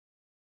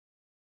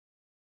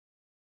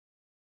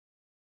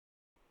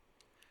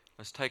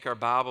Let's take our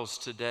Bibles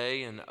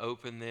today and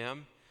open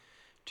them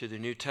to the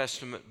New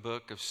Testament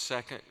book of 2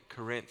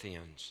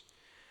 Corinthians.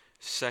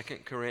 2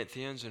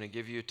 Corinthians, and I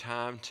give you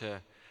time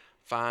to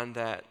find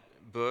that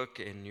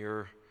book in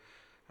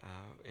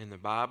the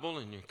Bible,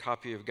 in your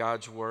copy of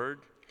God's Word.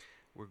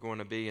 We're going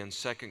to be in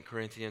 2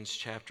 Corinthians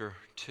chapter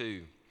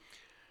 2.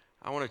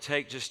 I want to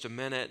take just a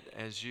minute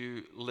as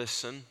you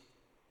listen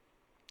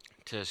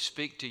to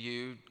speak to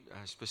you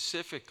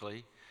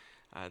specifically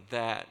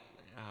that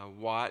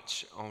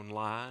watch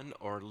online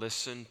or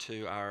listen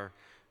to our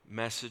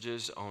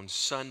messages on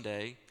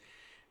Sunday,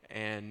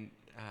 and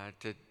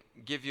to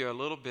give you a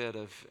little bit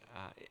of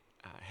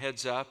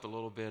heads up, a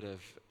little bit of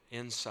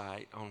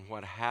insight on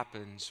what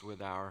happens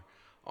with our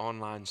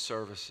online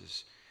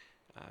services.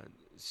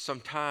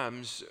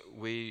 Sometimes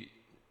we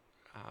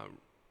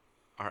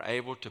are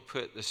able to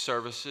put the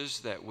services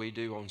that we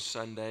do on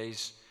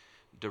Sundays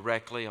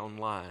directly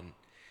online.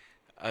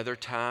 Other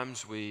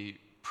times we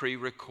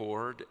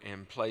pre-record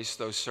and place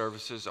those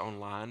services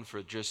online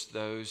for just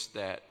those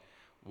that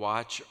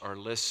watch or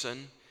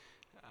listen,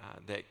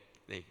 that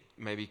they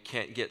maybe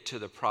can't get to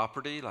the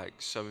property, like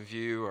some of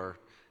you are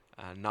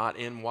not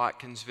in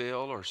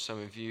Watkinsville, or some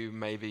of you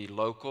may be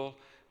local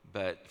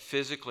but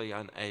physically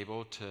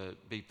unable to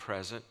be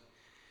present.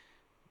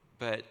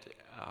 But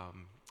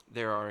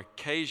there are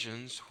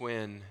occasions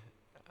when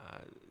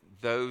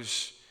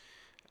those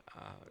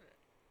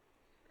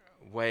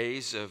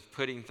ways of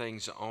putting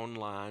things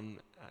online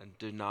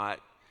do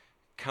not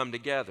come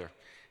together.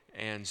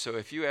 And so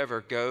if you ever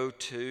go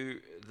to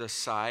the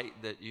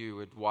site that you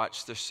would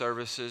watch the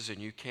services and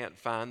you can't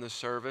find the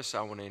service,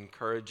 I want to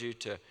encourage you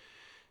to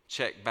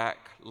check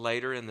back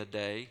later in the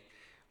day.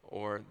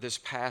 Or this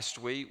past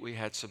week, we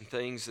had some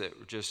things that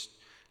were just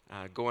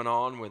going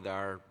on with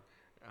our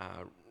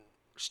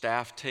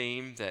staff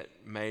team that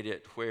made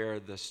it where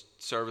the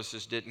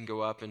services didn't go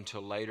up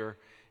until later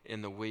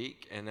in the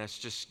week, and that's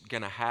just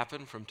going to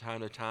happen from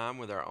time to time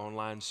with our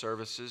online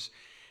services.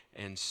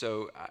 And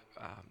so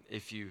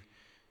if you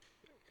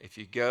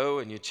go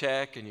and you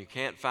check and you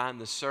can't find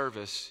the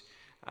service,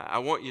 I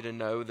want you to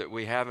know that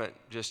we haven't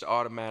just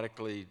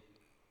automatically,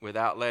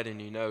 without letting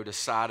you know,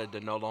 decided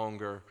to no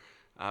longer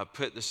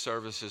put the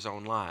services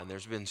online.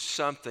 There's been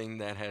something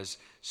that has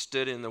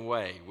stood in the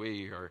way.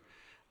 We are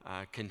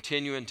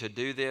continuing to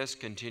do this,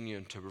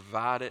 continuing to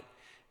provide it.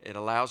 It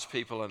allows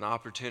people an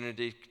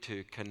opportunity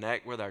to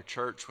connect with our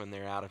church when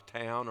they're out of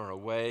town or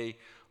away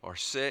or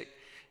sick.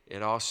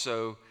 It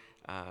also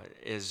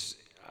is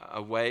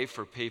a way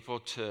for people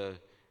to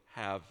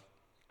have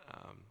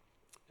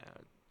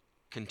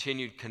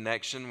continued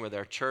connection with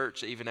our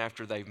church even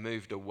after they've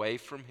moved away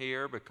from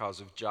here because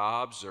of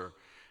jobs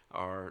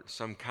or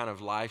some kind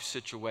of life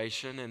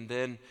situation. And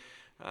then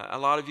a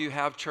lot of you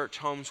have church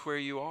homes where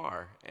you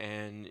are,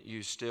 and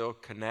you still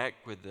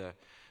connect with the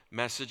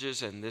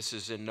messages, and this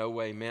is in no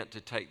way meant to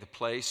take the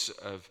place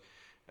of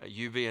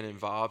you being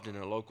involved in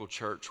a local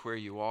church where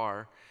you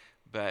are,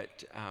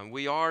 but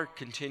we are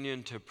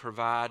continuing to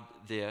provide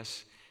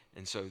this.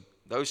 And so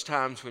those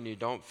times when you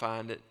don't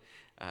find it,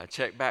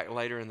 check back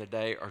later in the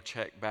day or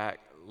check back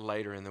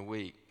later in the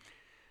week.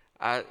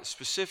 I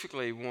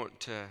specifically want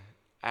to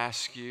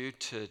ask you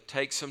to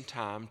take some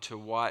time to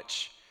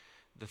watch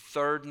the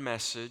third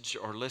message,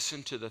 or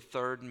listen to the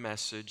third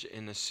message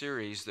in the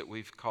series that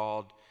we've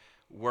called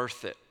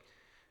Worth It.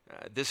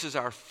 This is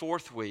our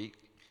fourth week,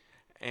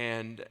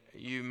 and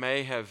you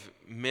may have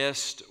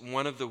missed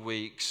one of the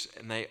weeks,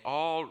 and they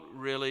all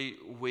really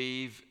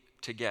weave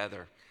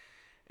together.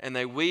 And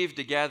they weave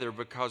together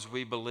because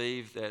we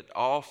believe that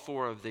all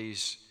four of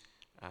these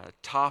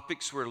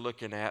topics we're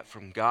looking at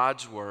from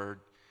God's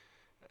Word,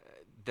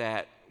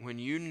 that when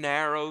you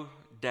narrow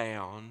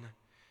down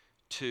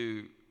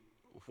to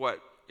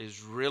what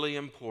is really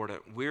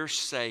important, we're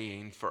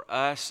saying for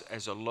us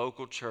as a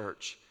local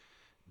church,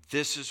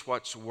 this is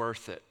what's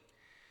worth it.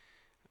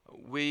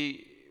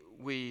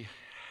 We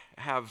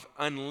have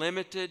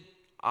unlimited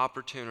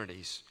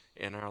opportunities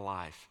in our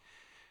life,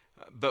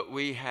 but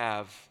we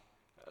have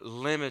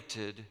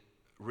limited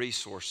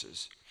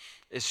resources.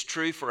 It's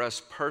true for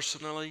us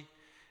personally,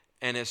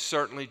 and it's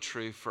certainly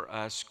true for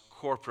us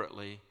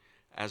corporately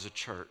as a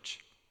church.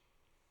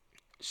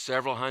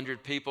 Several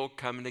hundred people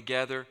coming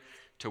together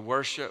to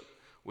worship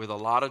with a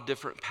lot of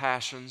different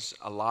passions,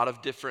 a lot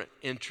of different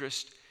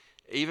interests,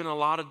 even a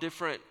lot of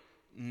different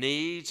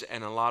needs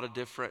and a lot of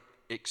different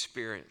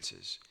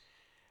experiences.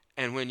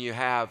 And when you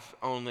have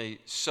only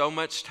so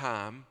much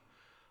time,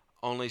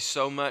 only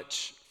so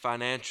much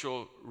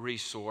financial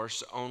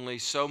resource, only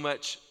so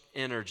much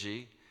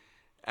energy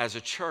as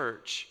a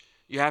church,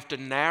 you have to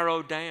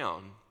narrow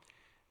down,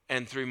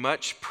 and through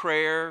much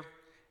prayer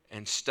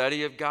and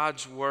study of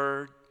God's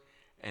Word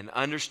and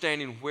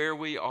understanding where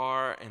we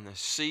are and the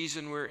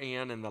season we're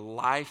in and the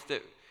life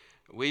that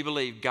we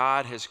believe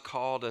God has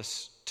called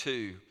us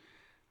to,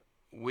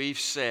 we've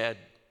said,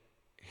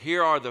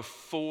 here are the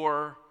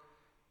four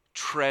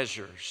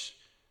treasures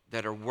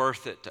that are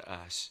worth it to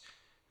us.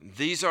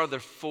 These are the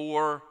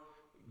four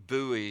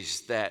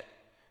buoys that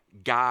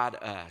guide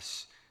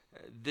us.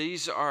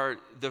 These are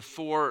the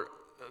four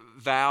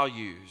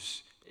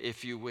values,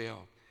 if you will,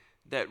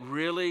 that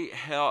really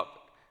help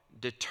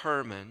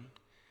determine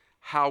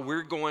how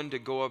we're going to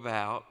go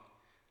about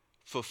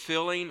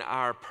fulfilling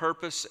our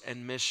purpose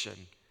and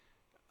mission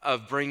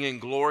of bringing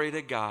glory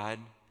to God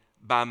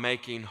by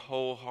making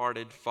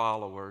wholehearted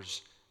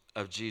followers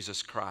of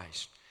Jesus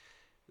Christ.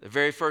 The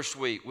very first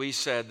week, we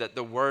said that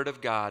the Word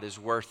of God is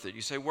worth it.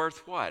 You say,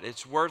 worth what?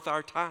 It's worth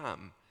our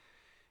time.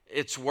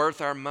 It's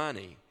worth our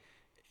money.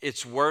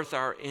 It's worth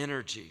our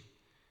energy.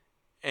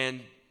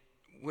 And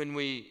when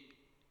we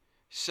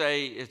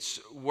say it's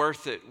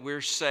worth it,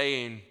 we're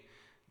saying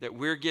that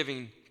we're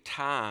giving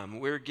time,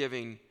 we're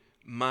giving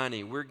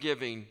money, we're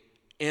giving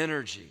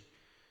energy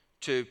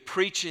to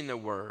preaching the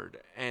Word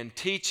and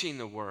teaching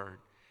the Word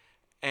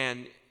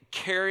and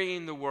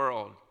carrying the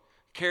Word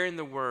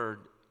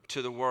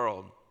to the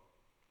world.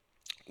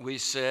 We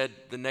said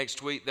the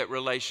next week that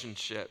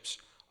relationships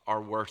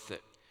are worth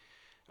it.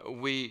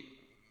 We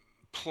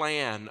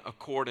plan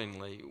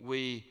accordingly.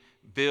 We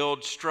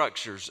build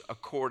structures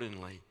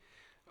accordingly.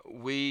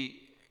 We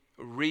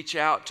reach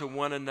out to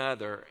one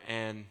another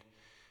and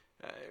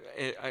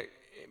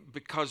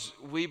because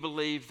we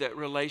believe that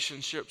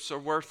relationships are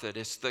worth it.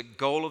 It's the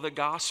goal of the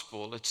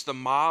gospel. It's the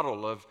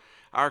model of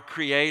our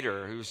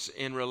Creator who's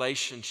in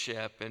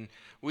relationship. And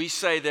we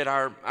say that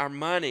our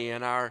money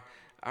and our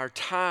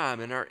time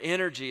and our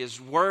energy is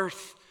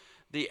worth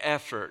the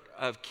effort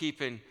of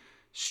keeping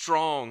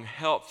strong,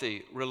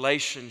 healthy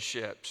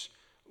relationships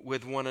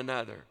with one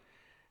another.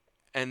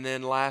 And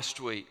then last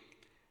week,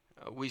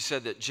 we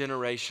said that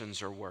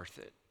generations are worth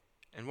it.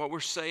 And what we're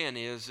saying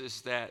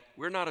is that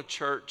we're not a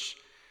church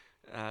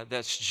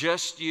that's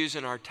just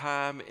using our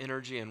time,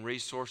 energy, and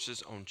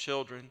resources on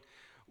children.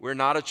 We're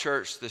not a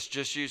church that's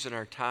just using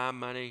our time,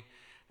 money,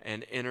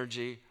 and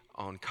energy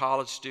on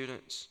college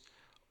students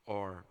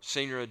or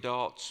senior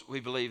adults. We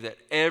believe that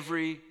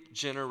every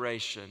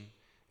generation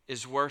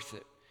is worth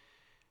it.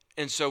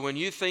 And so when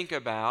you think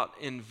about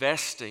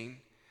investing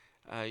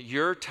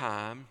your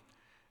time,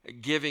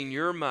 giving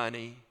your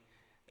money,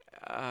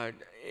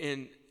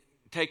 in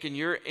taking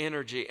your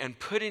energy and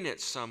putting it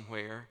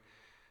somewhere,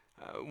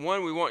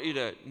 one, we want you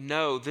to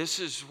know this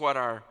is what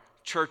our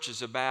church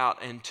is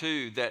about, and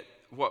two, that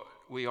what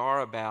we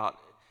are about,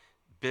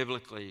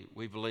 biblically,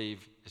 we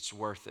believe it's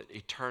worth it.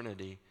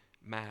 Eternity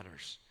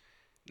matters.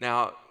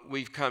 Now,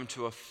 we've come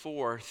to a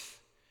fourth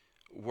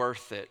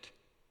worth it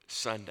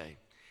Sunday.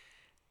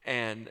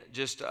 And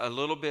just a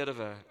little bit of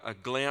a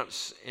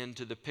glimpse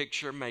into the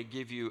picture may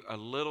give you a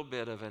little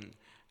bit of an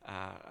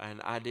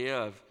idea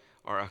of,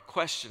 or a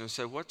question, and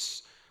say,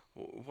 what's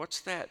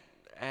that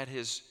at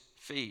his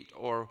feet?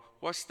 Or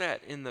what's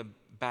that in the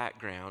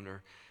background?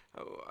 Or,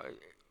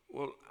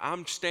 well,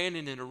 I'm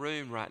standing in a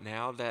room right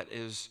now that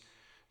is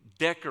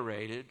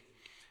decorated,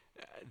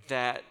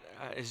 that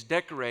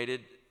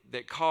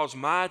calls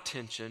my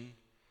attention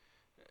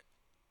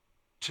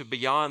to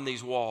beyond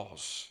these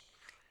walls.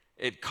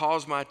 It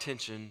calls my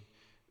attention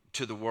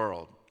to the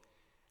world.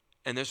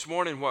 And this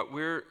morning, what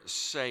we're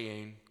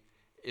saying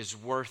is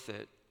worth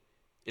it,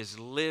 is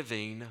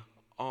living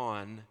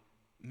on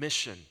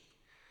mission.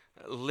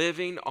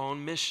 Living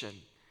on mission.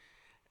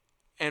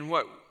 And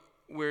what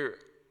we're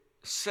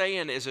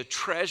saying is a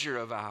treasure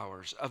of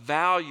ours, a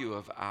value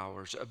of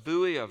ours, a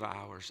buoy of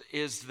ours,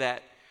 is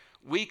that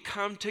we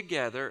come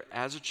together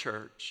as a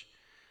church,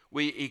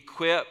 we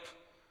equip,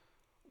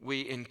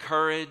 we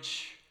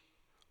encourage,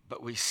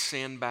 but we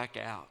send back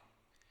out.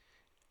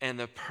 And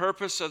the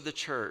purpose of the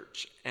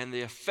church and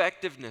the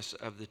effectiveness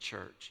of the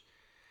church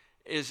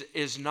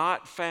is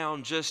not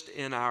found just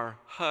in our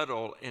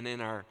huddle and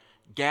in our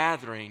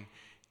gathering.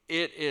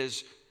 It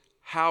is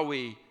how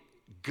we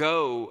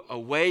go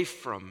away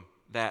from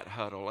that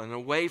huddle and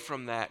away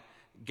from that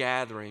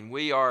gathering.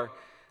 We are,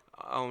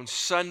 on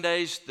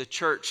Sundays, the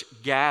church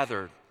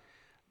gathered,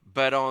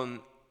 but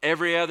on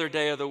every other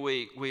day of the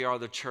week, we are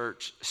the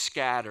church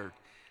scattered.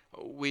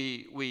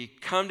 We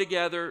come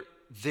together,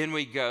 then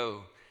we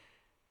go.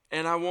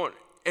 And I want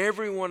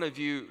every one of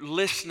you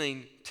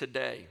listening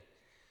today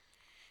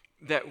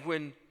that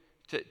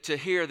to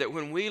hear that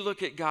when we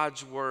look at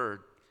God's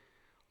Word,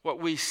 what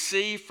we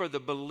see for the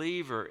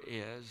believer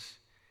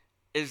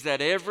is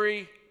that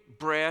every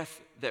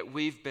breath that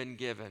we've been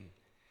given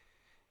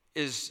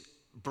is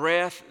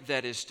breath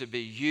that is to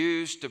be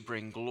used to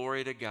bring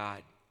glory to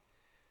God.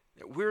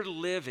 That we're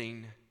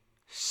living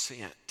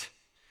sent.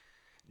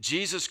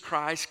 Jesus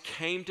Christ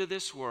came to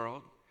this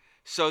world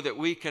so that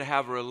we could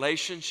have a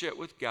relationship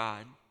with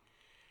God,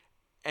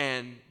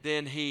 and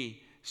then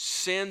He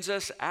sends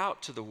us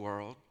out to the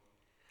world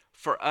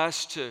for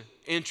us to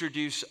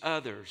introduce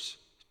others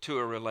to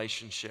a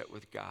relationship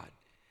with God.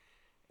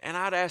 And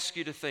I'd ask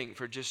you to think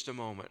for just a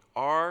moment,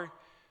 are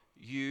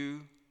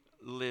you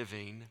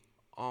living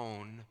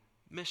on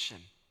mission?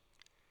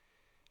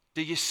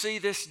 Do you see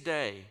this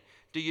day?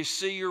 Do you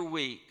see your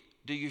week?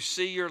 Do you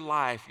see your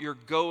life? You're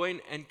going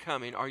and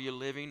coming. Are you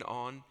living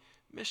on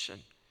mission?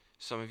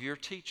 Some of you are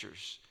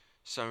teachers.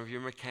 Some of you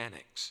are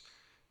mechanics.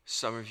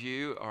 Some of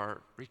you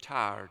are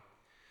retired.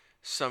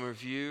 Some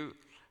of you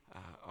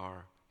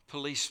are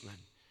policemen.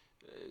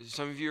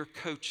 Some of you are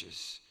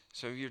coaches.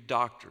 Some of you are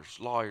doctors,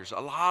 lawyers,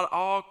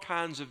 all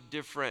kinds of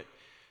different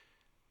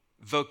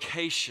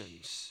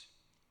vocations.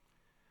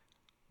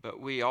 But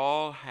we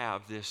all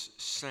have this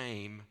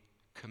same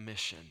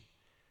commission,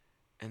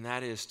 and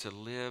that is to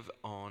live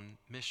on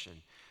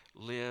mission,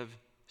 live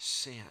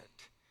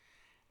sent.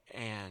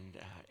 And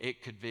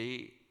it could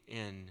be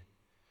in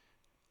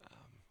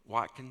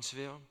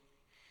Watkinsville.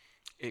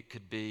 It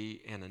could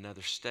be in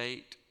another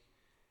state.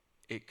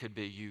 It could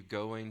be you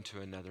going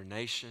to another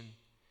nation.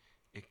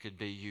 It could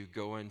be you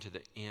going to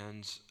the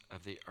ends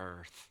of the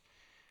earth.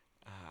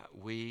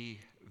 We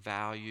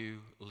value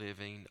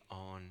living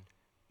on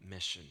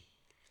mission.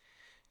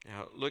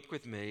 Now, look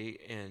with me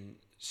in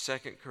 2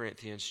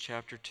 Corinthians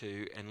chapter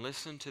 2 and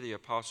listen to the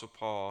Apostle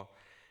Paul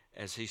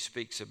as he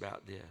speaks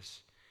about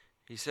this.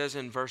 He says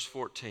in verse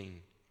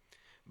 14,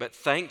 "But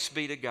thanks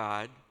be to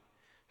God,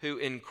 who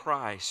in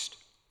Christ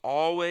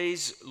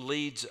always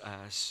leads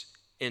us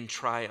in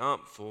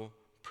triumphal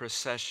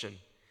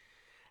procession,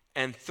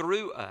 and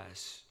through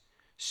us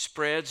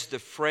spreads the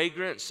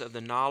fragrance of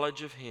the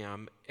knowledge of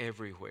him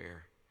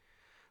everywhere.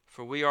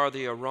 For we are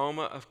the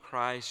aroma of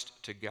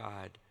Christ to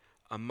God,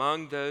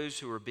 among those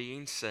who are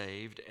being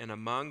saved and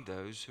among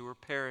those who are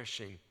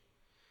perishing.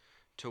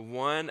 To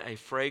one a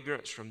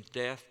fragrance from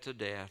death to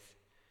death,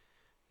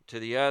 to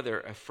the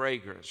other a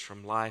fragrance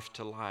from life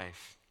to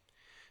life.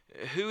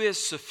 Who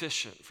is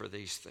sufficient for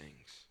these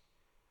things?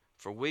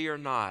 For we are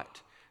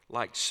not,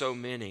 like so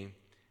many,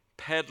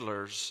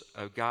 peddlers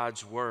of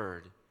God's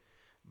word,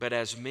 but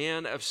as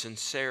men of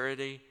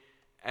sincerity,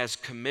 as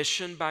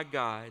commissioned by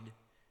God,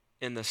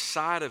 in the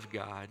sight of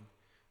God,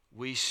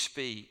 we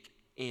speak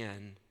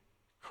in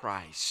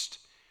Christ."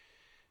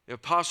 The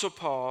Apostle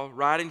Paul,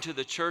 writing to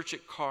the church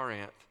at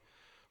Corinth,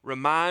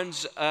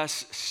 reminds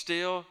us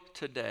still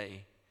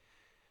today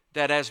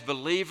that as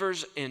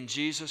believers in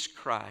Jesus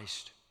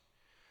Christ,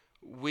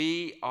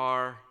 we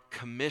are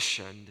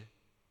commissioned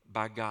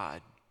by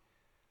God.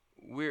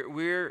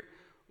 We're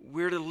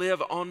to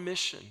live on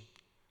mission.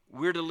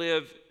 We're to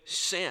live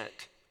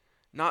sent,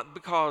 not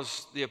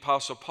because the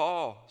Apostle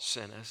Paul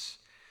sent us,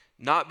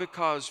 not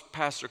because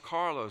Pastor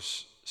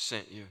Carlos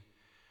sent you,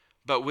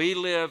 but we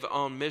live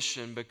on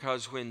mission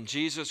because when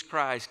Jesus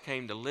Christ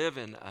came to live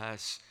in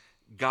us,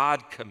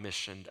 God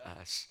commissioned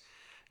us.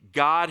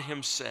 God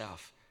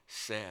himself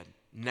said,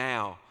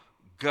 "Now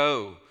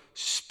go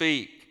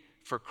speak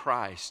for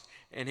Christ."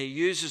 And he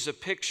uses a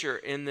picture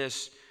in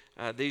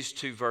these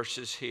two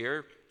verses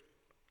here,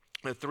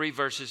 the three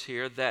verses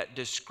here that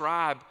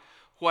describe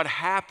what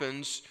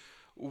happens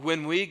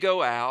when we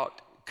go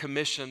out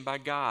commissioned by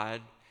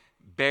God,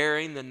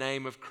 bearing the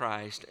name of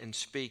Christ and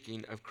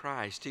speaking of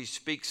Christ. He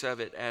speaks of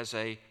it as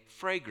a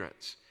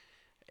fragrance.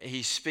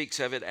 He speaks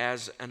of it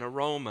as an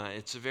aroma.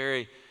 It's a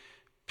very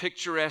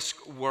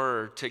picturesque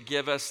word to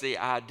give us the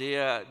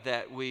idea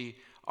that we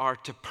are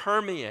to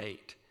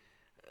permeate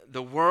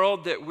the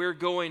world that we're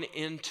going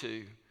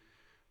into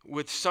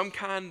with some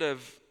kind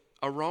of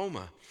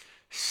aroma,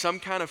 some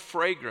kind of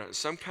fragrance,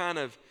 some kind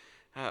of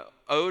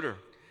odor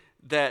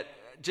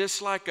that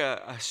just like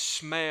a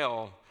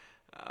smell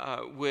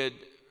would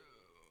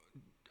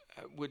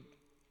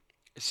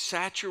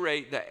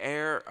saturate the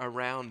air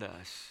around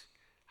us.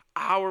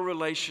 Our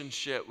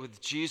relationship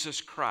with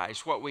Jesus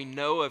Christ, what we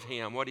know of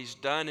him, what he's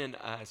done in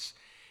us,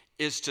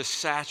 is to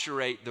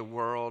saturate the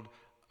world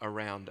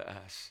around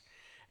us.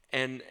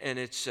 And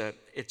it's a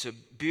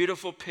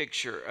beautiful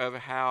picture of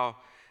how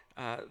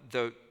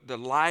the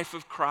life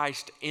of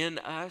Christ in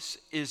us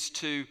is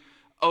to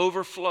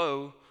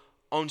overflow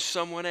on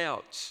someone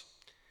else.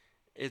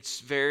 It's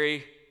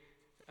very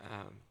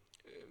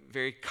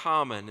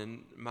common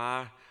in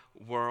my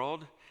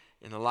world,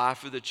 in the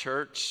life of the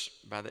church,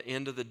 by the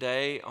end of the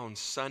day on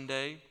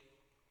Sunday,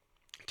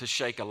 to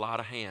shake a lot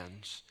of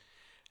hands.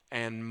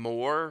 And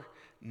more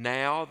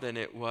now than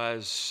it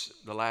was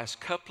the last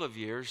couple of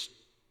years,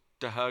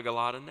 to hug a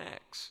lot of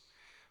necks,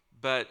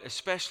 but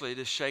especially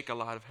to shake a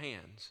lot of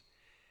hands.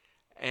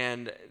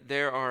 And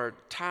there are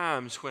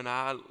times when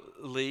I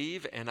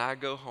leave and I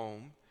go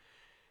home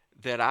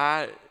that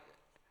I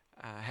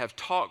have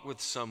talked with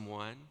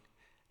someone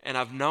and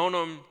I've known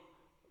them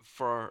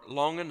for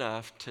long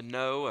enough to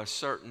know a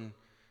certain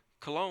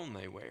cologne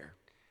they wear.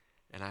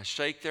 And I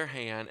shake their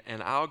hand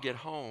and I'll get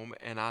home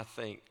and I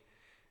think,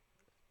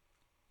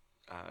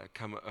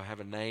 I have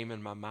a name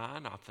in my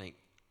mind. I'll think,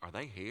 are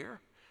they here?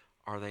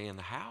 Are they in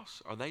the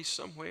house? Are they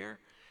somewhere?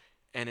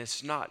 And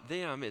it's not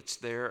them, it's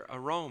their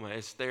aroma,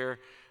 it's their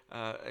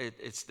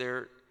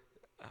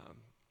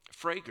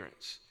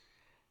fragrance.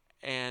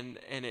 And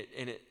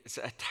it's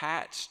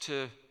attached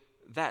to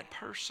that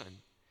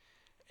person.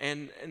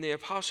 And the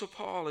Apostle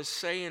Paul is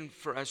saying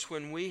for us,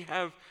 when we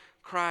have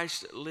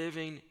Christ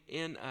living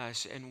in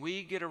us and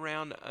we get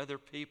around other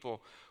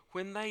people,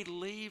 when they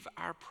leave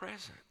our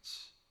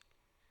presence,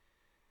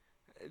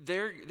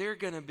 they're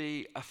going to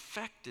be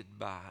affected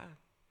by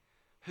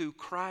who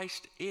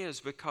Christ is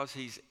because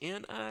he's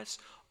in us,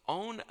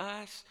 on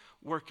us,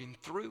 working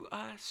through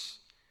us.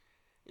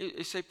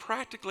 You say,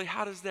 practically,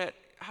 how does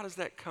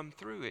that come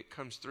through? It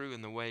comes through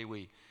in the way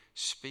we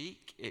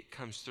speak. It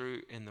comes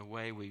through in the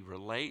way we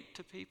relate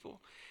to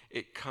people.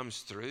 It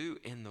comes through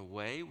in the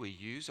way we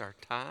use our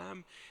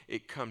time.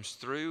 It comes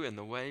through in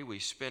the way we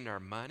spend our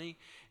money.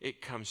 It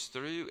comes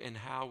through in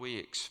how we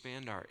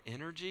expend our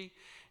energy.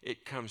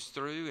 It comes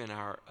through in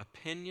our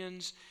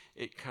opinions.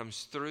 It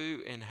comes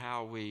through in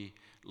how we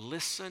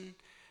listen.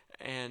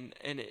 And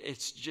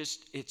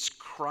it's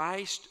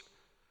Christ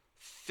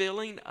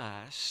filling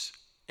us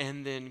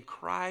and then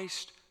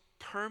Christ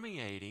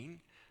permeating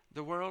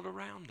the world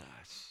around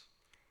us.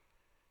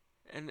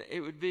 And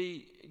it would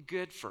be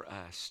good for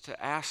us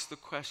to ask the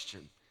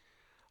question,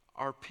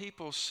 are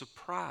people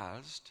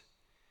surprised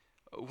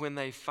when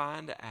they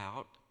find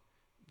out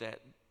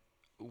that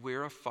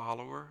we're a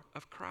follower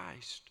of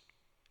Christ?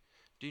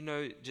 Do you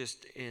know,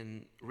 just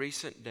in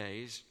recent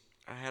days,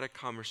 I had a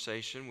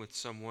conversation with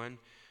someone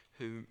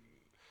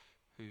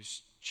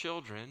whose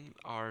children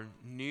are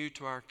new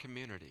to our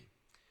community.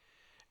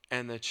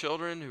 And the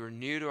children who are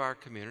new to our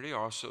community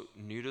are also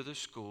new to the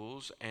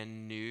schools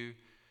and new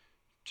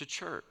to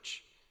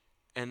church.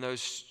 And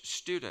those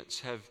students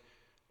have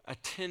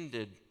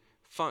attended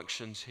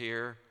functions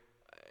here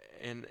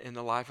in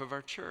the life of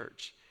our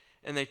church.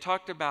 And they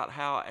talked about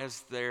how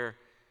as their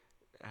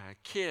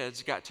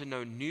kids got to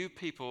know new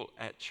people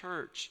at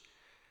church,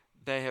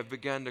 they have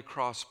begun to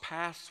cross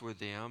paths with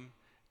them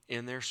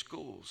in their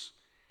schools.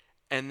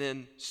 And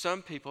then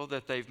some people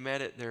that they've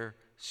met at their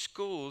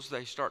schools,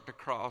 they start to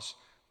cross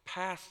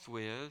paths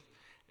with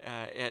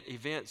at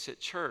events at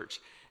church.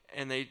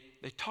 And they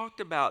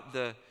talked about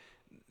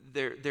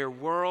their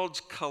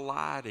worlds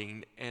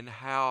colliding and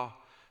how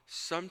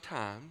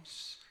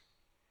sometimes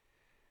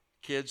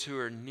kids who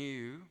are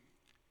new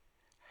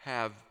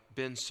have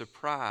been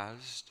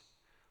surprised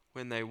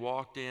when they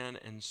walked in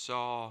and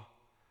saw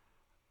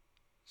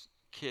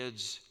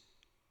kids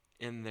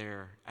in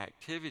their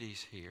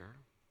activities here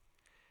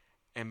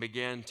and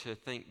began to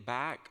think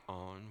back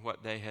on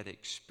what they had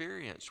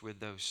experienced with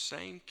those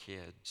same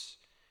kids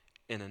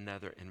in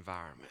another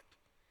environment.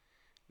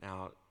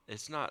 Now,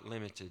 it's not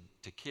limited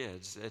to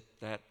kids.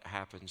 That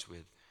happens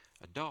with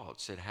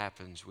adults. It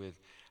happens with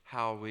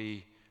how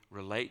we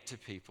relate to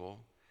people.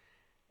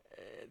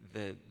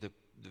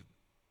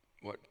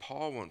 What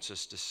Paul wants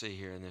us to see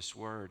here in this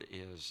word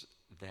is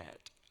that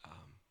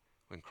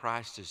when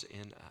Christ is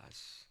in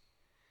us,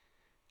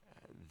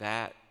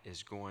 that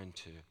is going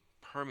to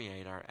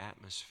permeate our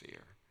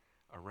atmosphere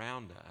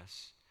around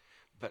us.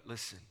 But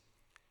listen,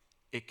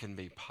 it can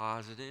be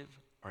positive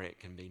or it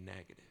can be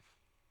negative.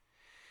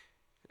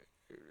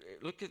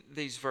 Look at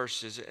these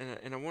verses,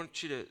 and I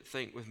want you to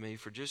think with me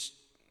for just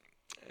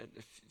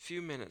a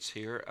few minutes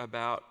here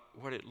about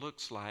what it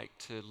looks like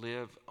to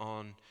live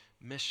on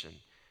mission,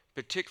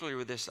 particularly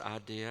with this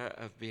idea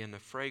of being the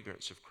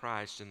fragrance of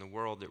Christ in the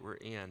world that we're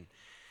in.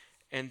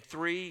 And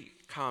 3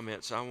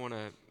 comments I want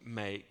to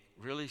make,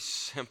 really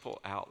simple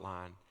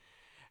outline,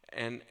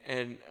 and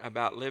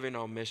about living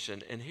on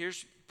mission. And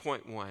here's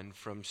point 1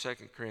 from 2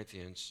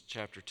 Corinthians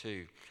chapter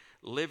 2.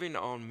 Living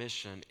on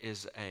mission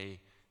is a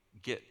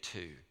get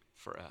to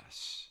for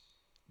us.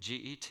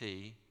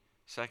 G-E-T,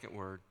 second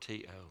word,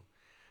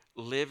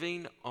 T-O.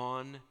 Living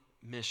on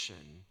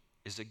mission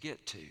is a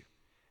get to.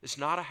 It's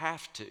not a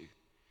have to.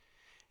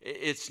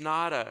 It's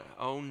not a,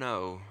 oh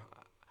no,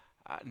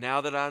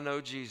 now that I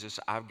know Jesus,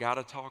 I've got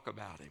to talk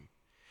about him.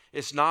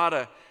 It's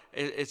not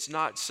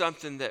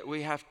something that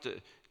we have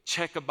to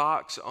check a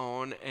box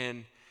on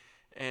and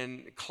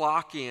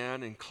clock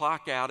in and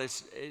clock out.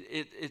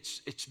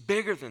 It's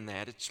bigger than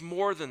that. It's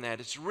more than that.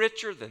 It's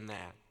richer than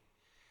that.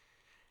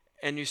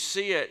 And you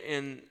see it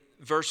in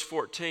verse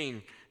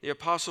 14. The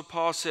Apostle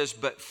Paul says,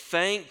 "But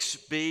thanks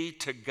be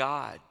to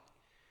God,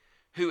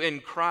 who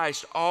in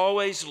Christ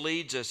always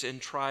leads us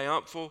in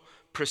triumphal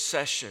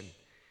procession."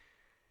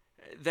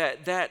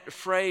 That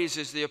phrase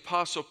is the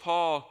Apostle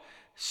Paul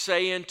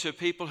saying to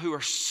people who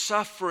are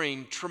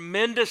suffering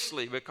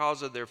tremendously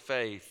because of their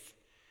faith.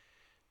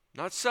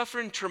 Not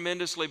suffering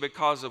tremendously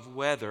because of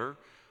weather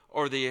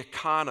or the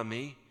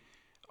economy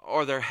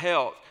or their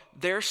health.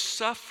 They're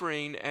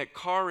suffering at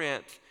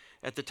Corinth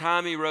at the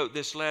time he wrote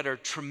this letter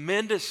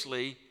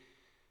tremendously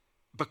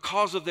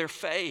because of their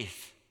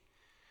faith,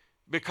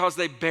 because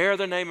they bear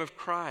the name of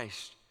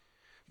Christ,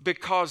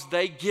 because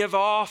they give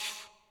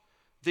off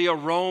the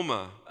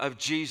aroma of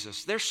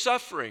Jesus. They're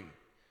suffering.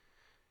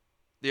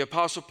 The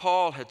Apostle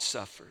Paul had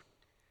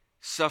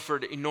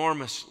suffered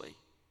enormously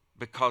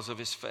because of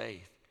his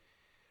faith.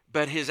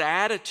 But his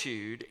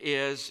attitude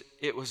is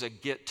it was a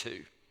get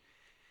to.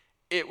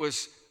 It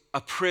was a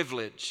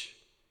privilege.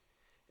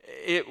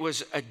 It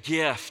was a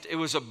gift. It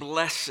was a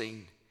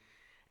blessing.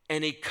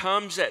 And he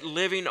comes at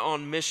living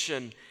on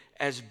mission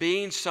as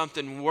being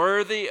something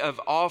worthy of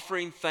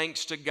offering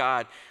thanks to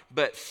God.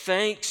 But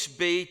thanks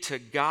be to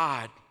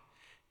God.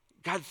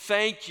 God,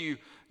 thank you.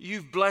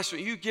 You've blessed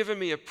me. You've given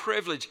me a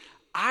privilege.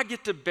 I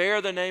get to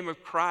bear the name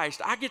of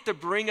Christ. I get to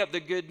bring up the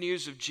good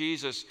news of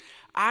Jesus.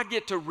 I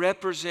get to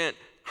represent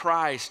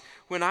Christ.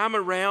 When I'm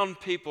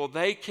around people,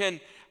 they can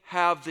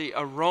have the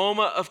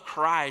aroma of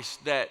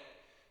Christ that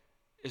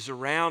is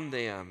around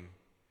them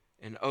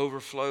and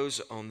overflows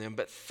on them.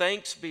 But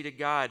thanks be to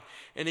God.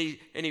 And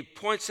he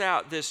points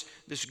out this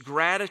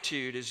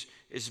gratitude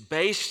is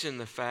based in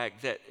the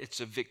fact that it's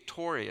a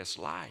victorious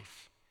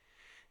life.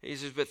 He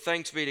says, but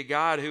thanks be to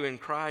God who in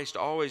Christ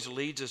always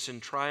leads us in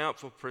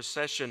triumphal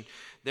procession.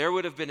 There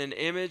would have been an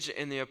image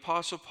in the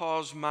Apostle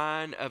Paul's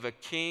mind of a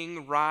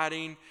king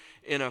riding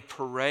in a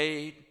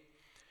parade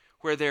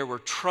where there were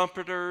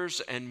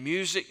trumpeters and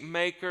music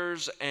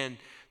makers and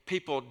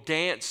people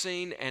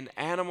dancing and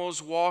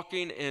animals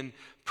walking in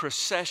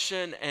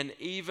procession, and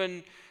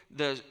even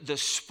the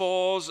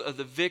spoils of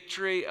the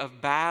victory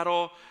of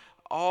battle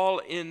all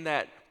in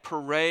that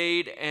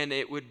parade. And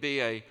it would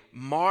be a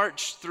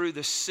march through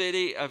the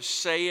city of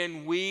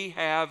saying, we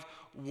have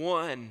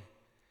won.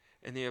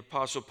 And the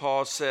Apostle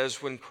Paul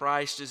says, when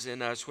Christ is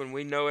in us, when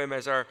we know him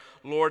as our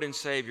Lord and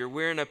Savior,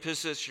 we're in a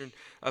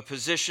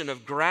position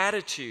of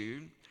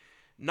gratitude,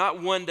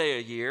 not one day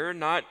a year,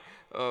 not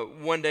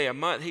one day a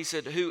month. He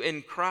said, who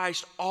in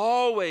Christ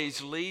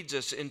always leads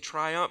us in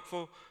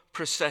triumphal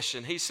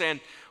procession. He's saying,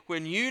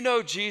 when you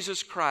know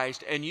Jesus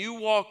Christ and you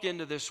walk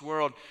into this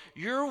world,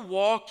 you're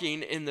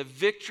walking in the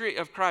victory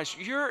of Christ.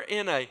 You're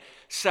in a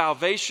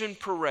salvation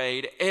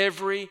parade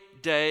every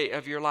day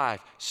of your life.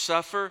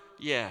 Suffer?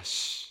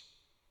 Yes.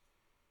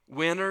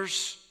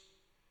 Winners?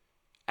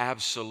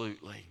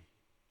 Absolutely.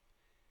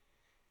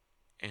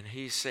 And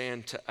he's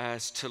saying to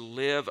us to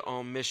live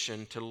on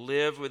mission, to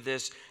live with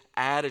this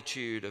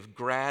attitude of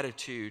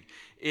gratitude.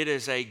 It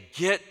is a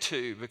get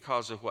to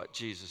because of what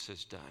Jesus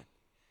has done.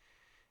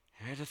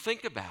 We have to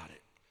think about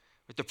it.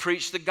 We have to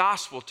preach the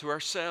gospel to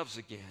ourselves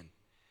again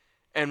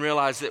and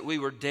realize that we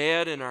were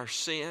dead in our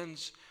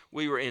sins.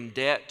 We were in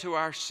debt to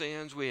our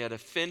sins. We had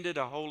offended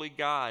a holy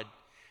God.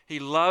 He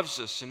loves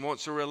us and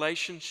wants a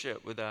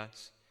relationship with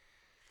us.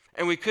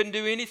 And we couldn't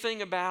do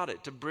anything about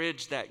it to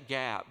bridge that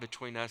gap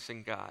between us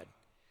and God.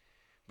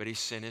 But he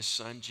sent his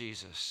son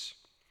Jesus.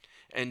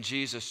 And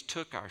Jesus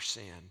took our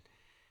sin.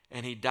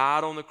 And he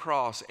died on the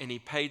cross and he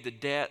paid the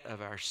debt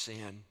of our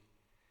sin.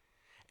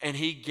 And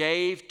he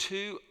gave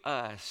to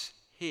us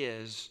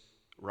his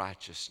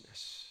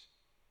righteousness.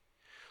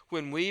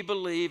 When we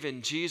believe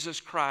in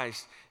Jesus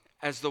Christ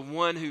as the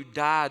one who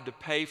died to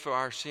pay for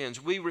our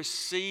sins, we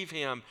receive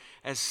him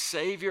as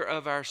Savior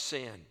of our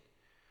sin.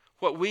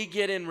 What we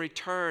get in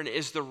return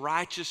is the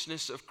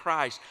righteousness of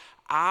Christ.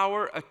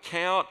 Our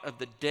account of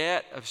the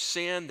debt of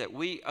sin that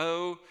we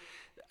owe,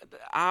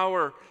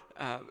 our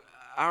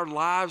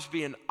lives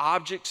being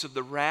objects of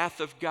the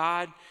wrath of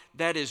God,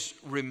 that is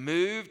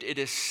removed, it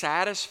is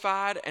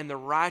satisfied, and the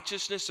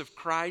righteousness of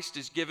Christ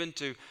is given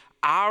to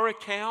our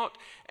account.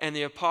 And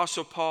the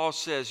Apostle Paul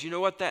says, you know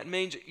what that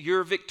means?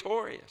 You're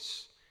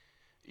victorious.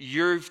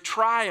 You've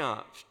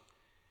triumphed.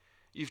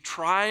 You've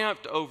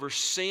triumphed over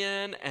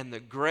sin and the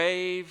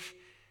grave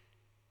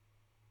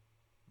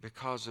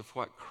because of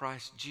what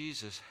Christ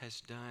Jesus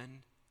has done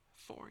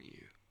for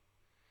you.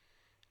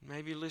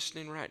 Maybe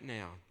listening right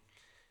now,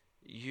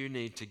 you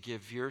need to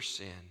give your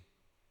sin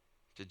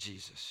to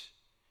Jesus.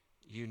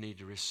 You need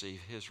to receive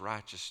his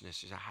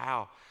righteousness.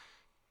 How?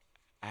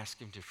 Ask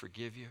him to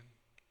forgive you.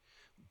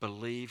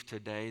 Believe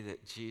today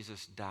that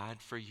Jesus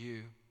died for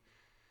you.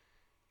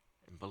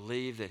 And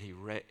believe that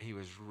he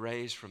was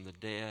raised from the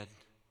dead.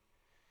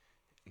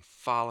 And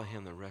follow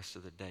him the rest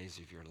of the days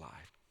of your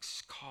life.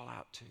 Just call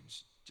out to him.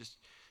 Just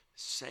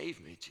save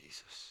me,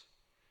 Jesus.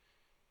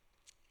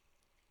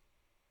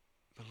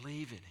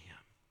 Believe in him.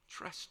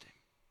 Trust him.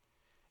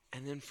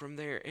 And then from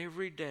there,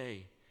 every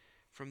day,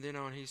 from then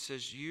on, he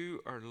says,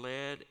 you are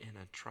led in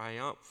a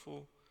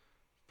triumphal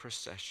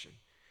procession.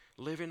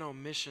 Living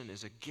on mission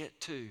is a get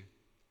to.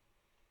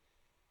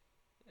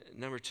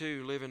 Number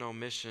two, living on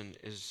mission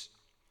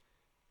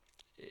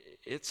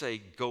it's a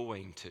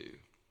going to.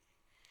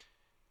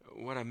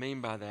 What I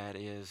mean by that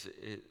is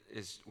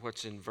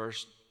what's in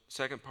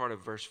second part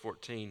of verse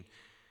 14.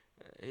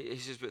 He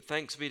says, but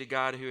thanks be to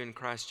God who in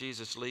Christ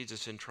Jesus leads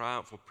us in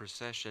triumphal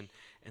procession.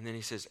 And then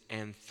he says,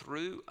 and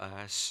through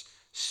us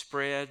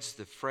spreads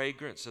the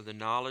fragrance of the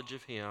knowledge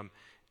of him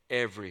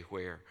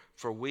everywhere.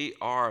 For we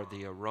are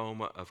the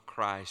aroma of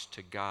Christ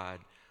to God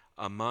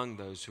among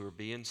those who are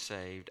being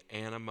saved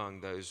and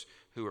among those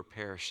who are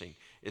perishing.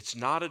 It's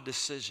not a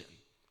decision.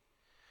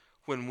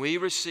 When we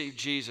receive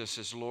Jesus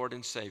as Lord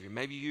and Savior,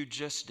 maybe you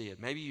just did,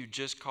 maybe you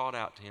just called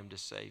out to him to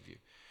save you.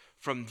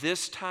 From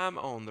this time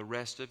on, the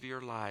rest of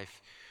your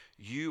life,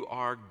 you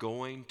are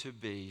going to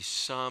be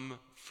some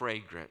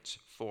fragrance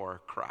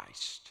for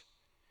Christ.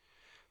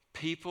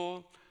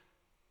 People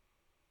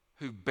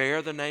who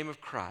bear the name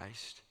of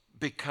Christ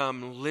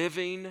become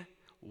living,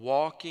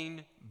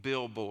 walking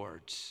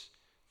billboards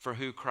for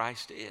who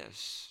Christ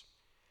is.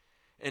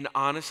 And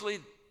honestly,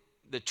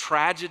 the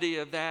tragedy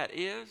of that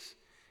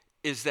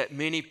is that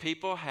many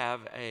people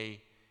have a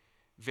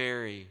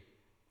very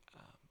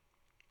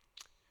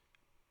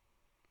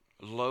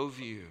low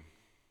view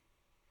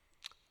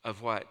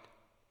of what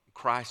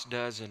Christ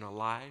does in a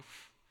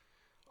life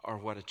or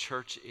what a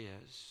church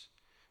is,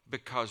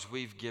 because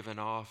we've given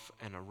off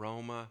an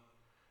aroma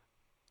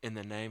in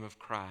the name of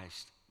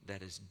Christ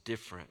that is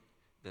different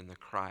than the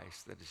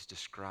Christ that is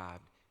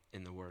described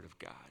in the Word of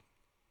God.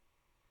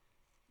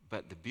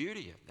 But the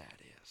beauty of that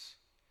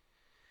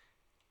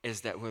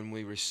is that when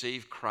we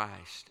receive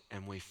Christ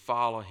and we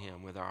follow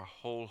him with our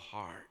whole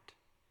heart,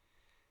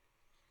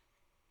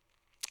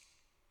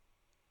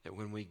 that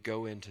when we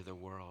go into the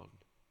world,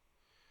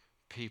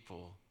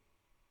 people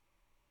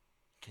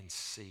can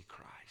see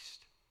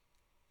Christ.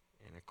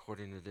 And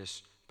according to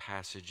this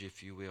passage,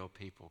 if you will,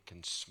 people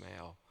can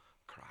smell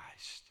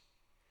Christ.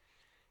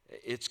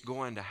 It's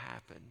going to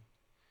happen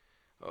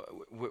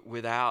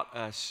without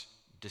us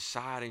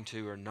deciding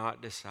to or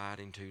not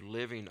deciding to.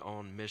 Living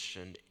on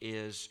mission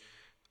is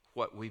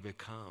what we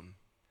become.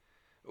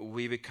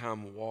 We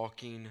become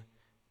walking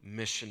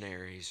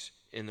missionaries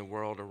in the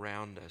world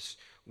around us.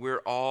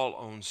 We're all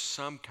on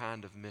some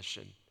kind of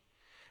mission,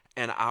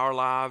 and our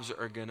lives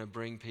are going to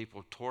bring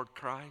people toward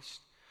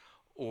Christ,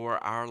 or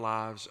our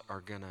lives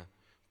are going to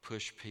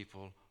push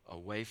people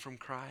away from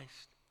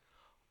Christ,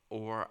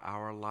 or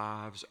our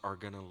lives are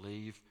going to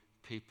leave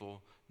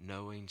people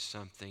knowing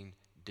something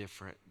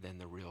different than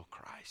the real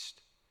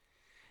Christ.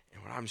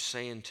 And what I'm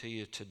saying to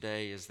you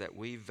today is that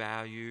we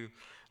value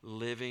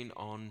living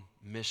on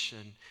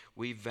mission.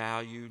 We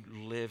value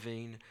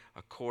living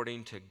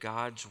according to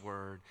God's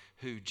word,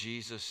 who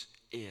Jesus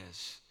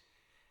is.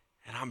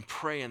 And I'm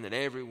praying that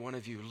every one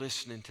of you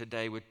listening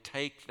today would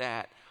take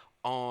that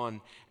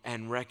on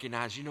and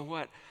recognize, you know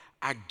what?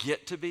 I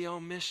get to be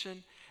on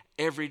mission.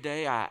 Every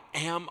day I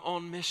am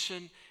on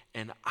mission,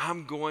 and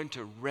I'm going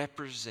to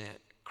represent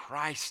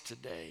Christ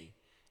today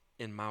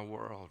in my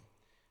world.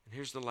 And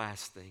here's the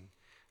last thing.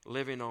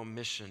 Living on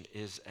mission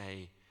is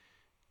a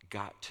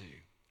got to.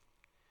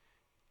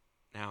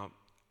 Now,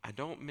 I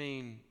don't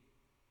mean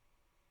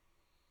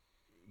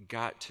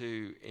got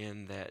to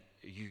in that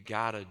you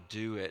got to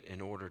do it in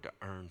order to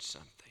earn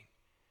something.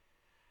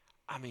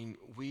 I mean,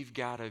 we've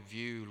got to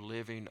view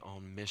living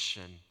on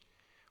mission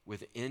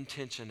with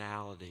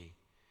intentionality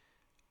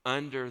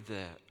under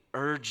the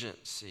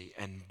urgency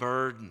and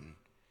burden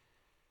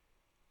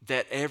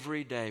that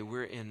every day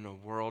we're in a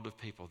world of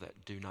people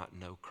that do not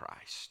know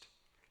Christ.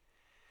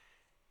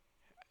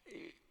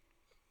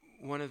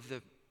 One of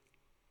the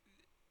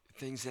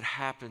things that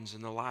happens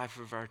in the life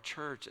of our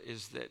church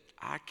is that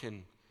I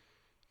can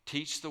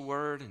teach the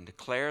word and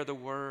declare the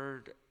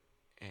word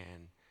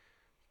and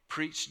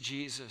preach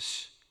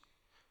Jesus,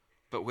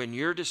 but when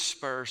you're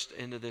dispersed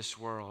into this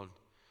world,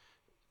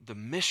 the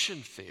mission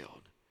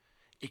field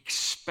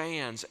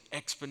expands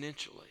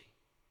exponentially.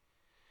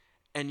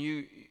 And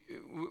you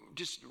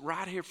just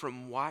right here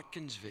from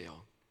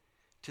Watkinsville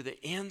to the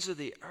ends of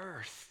the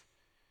earth,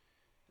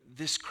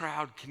 this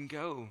crowd can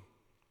go.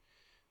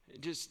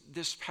 Just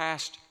this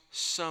past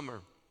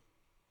summer,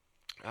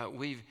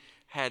 we've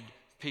had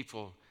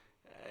people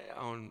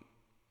on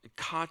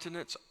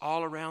continents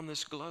all around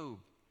this globe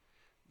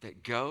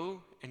that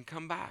go and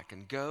come back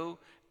and go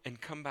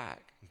and come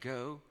back,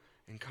 go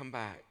and come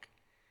back.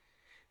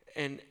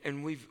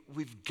 And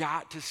we've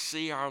got to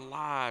see our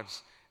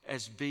lives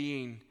as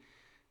being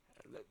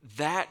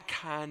that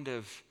kind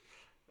of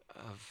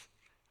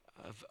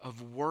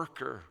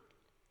worker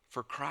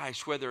for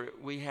Christ, whether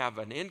we have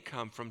an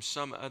income from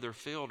some other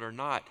field or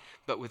not.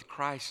 But with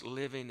Christ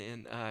living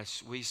in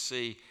us, we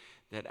see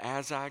that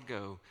as I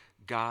go,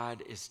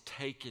 God is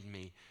taking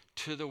me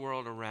to the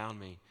world around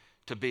me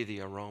to be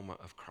the aroma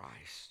of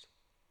Christ.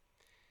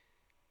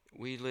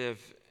 We live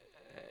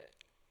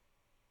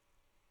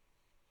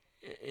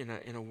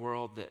in a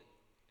world that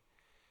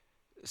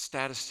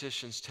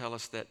statisticians tell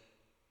us that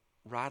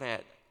right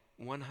at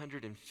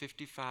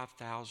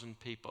 155,000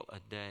 people a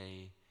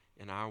day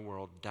in our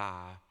world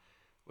die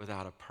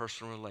without a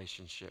personal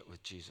relationship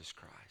with Jesus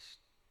Christ.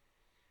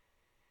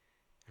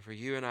 And for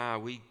you and I,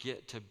 we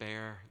get to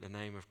bear the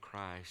name of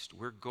Christ.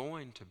 We're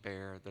going to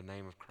bear the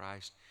name of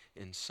Christ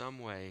in some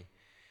way,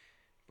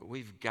 but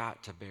we've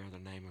got to bear the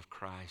name of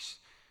Christ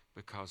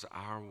because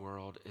our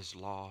world is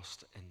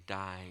lost and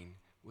dying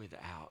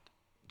without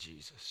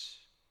Jesus.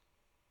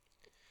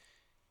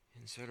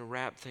 And so to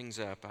wrap things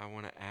up, I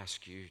want to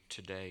ask you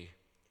today,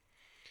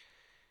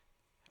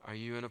 are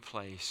you in a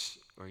place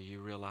where you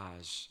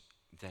realize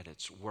that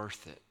it's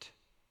worth it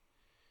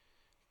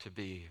to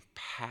be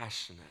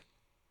passionate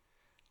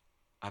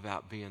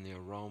about being the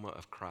aroma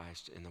of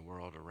Christ in the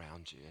world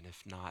around you? And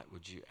if not,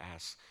 would you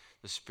ask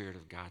the Spirit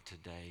of God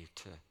today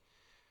to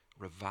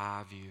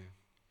revive you,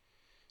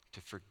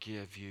 to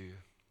forgive you,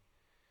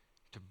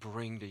 to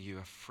bring to you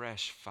a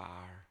fresh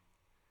fire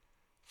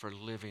for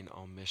living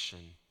on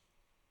mission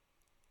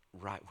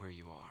right where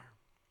you are?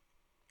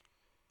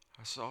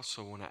 I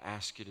also want to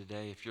ask you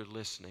today, if you're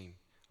listening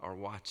or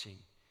watching,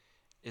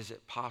 is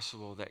it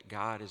possible that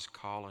God is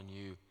calling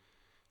you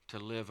to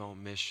live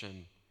on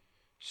mission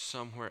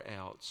somewhere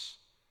else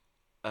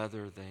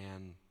other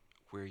than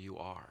where you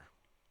are?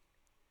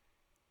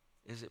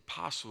 Is it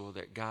possible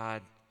that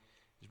God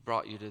has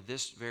brought you to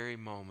this very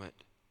moment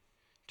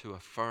to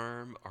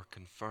affirm or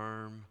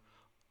confirm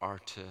or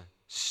to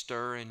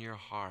stir in your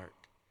heart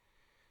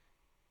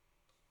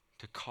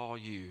to call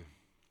you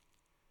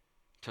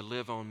to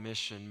live on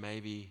mission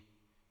maybe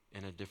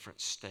in a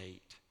different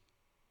state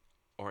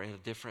or in a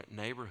different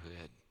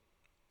neighborhood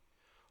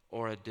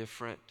or a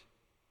different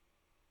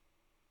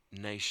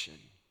nation.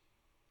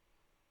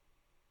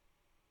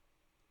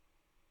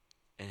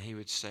 And he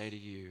would say to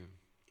you,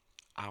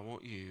 I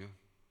want you,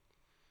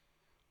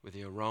 with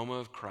the aroma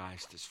of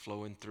Christ that's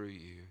flowing through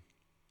you,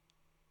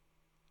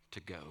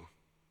 to go.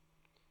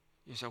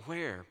 You say,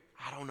 where?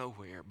 I don't know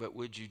where, but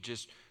would you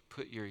just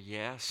put your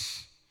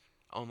yes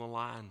on the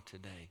line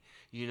today?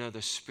 You know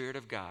the Spirit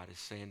of God is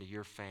saying to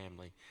your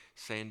family,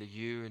 saying to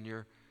you and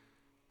your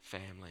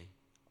family,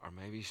 or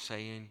maybe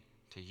saying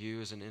to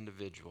you as an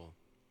individual,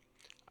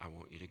 I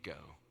want you to go.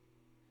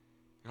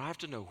 You don't have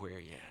to know where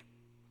yet.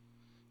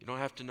 You don't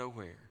have to know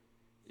where.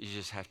 You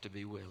just have to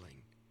be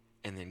willing.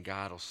 And then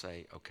God will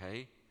say,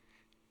 okay,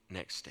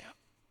 next step.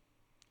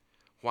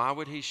 Why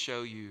would he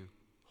show you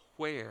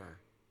where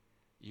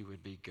you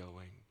would be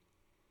going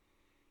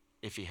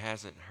if he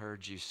hasn't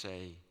heard you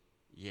say,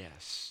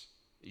 yes,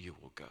 you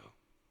will go?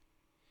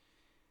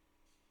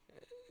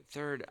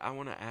 Third, I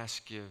want to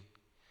ask you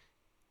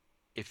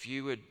if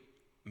you would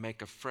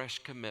make a fresh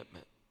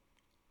commitment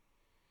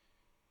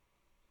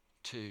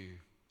to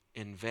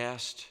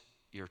invest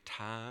your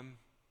time,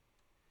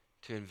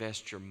 to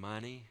invest your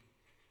money,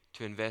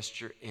 to invest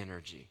your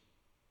energy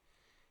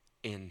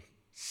in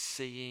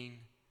seeing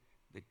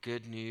the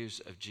good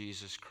news of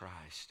Jesus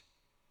Christ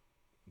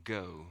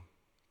go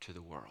to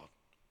the world.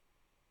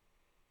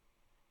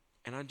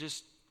 And I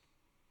just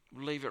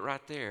leave it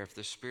right there. If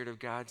the Spirit of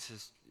God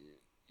says,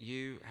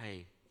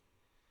 hey,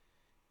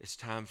 it's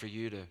time for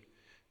you to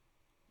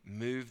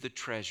move the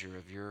treasure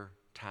of your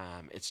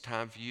time. It's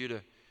time for you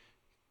to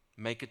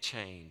make a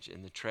change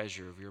in the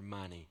treasure of your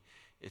money.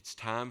 It's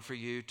time for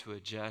you to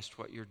adjust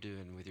what you're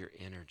doing with your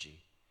energy.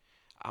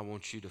 I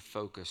want you to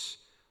focus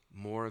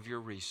more of your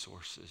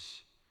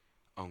resources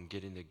on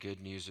getting the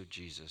good news of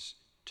Jesus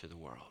to the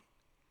world.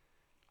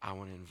 I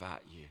want to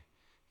invite you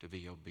to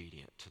be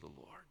obedient to the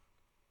Lord.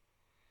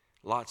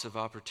 Lots of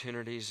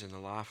opportunities in the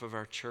life of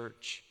our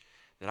church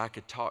that I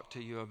could talk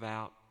to you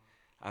about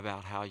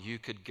how you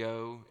could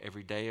go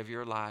every day of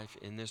your life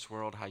in this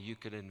world, how you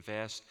could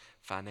invest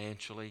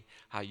financially,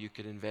 how you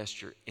could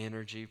invest your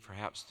energy,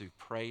 perhaps through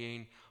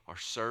praying or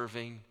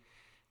serving.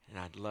 And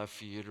I'd love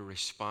for you to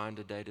respond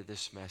today to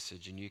this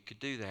message. And you could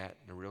do that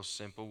in a real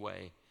simple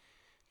way.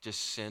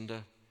 Just send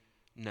a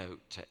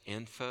note to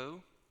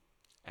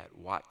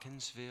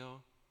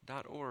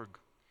info@watkinsville.org.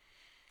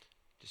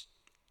 Just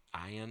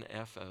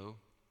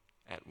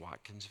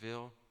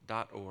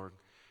info@watkinsville.org.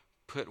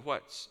 Put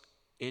what's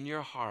in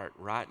your heart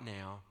right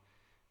now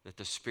that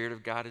the Spirit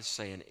of God is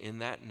saying in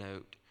that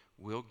note.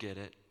 We'll get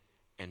it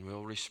and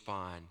we'll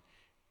respond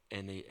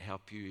and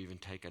help you even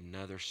take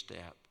another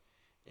step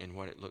in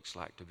what it looks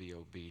like to be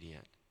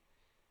obedient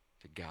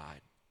to God,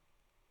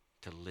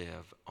 to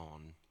live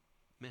on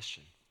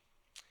mission.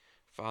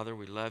 Father,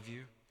 we love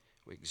you.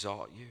 We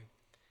exalt you.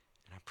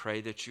 And I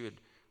pray that you would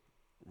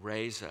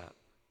raise up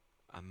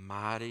a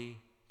mighty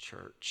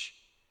church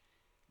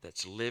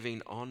that's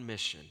living on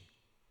mission,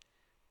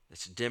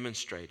 that's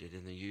demonstrated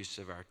in the use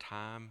of our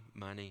time,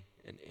 money,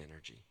 and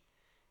energy.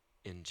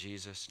 In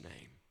Jesus'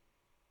 name,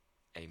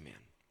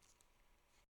 amen.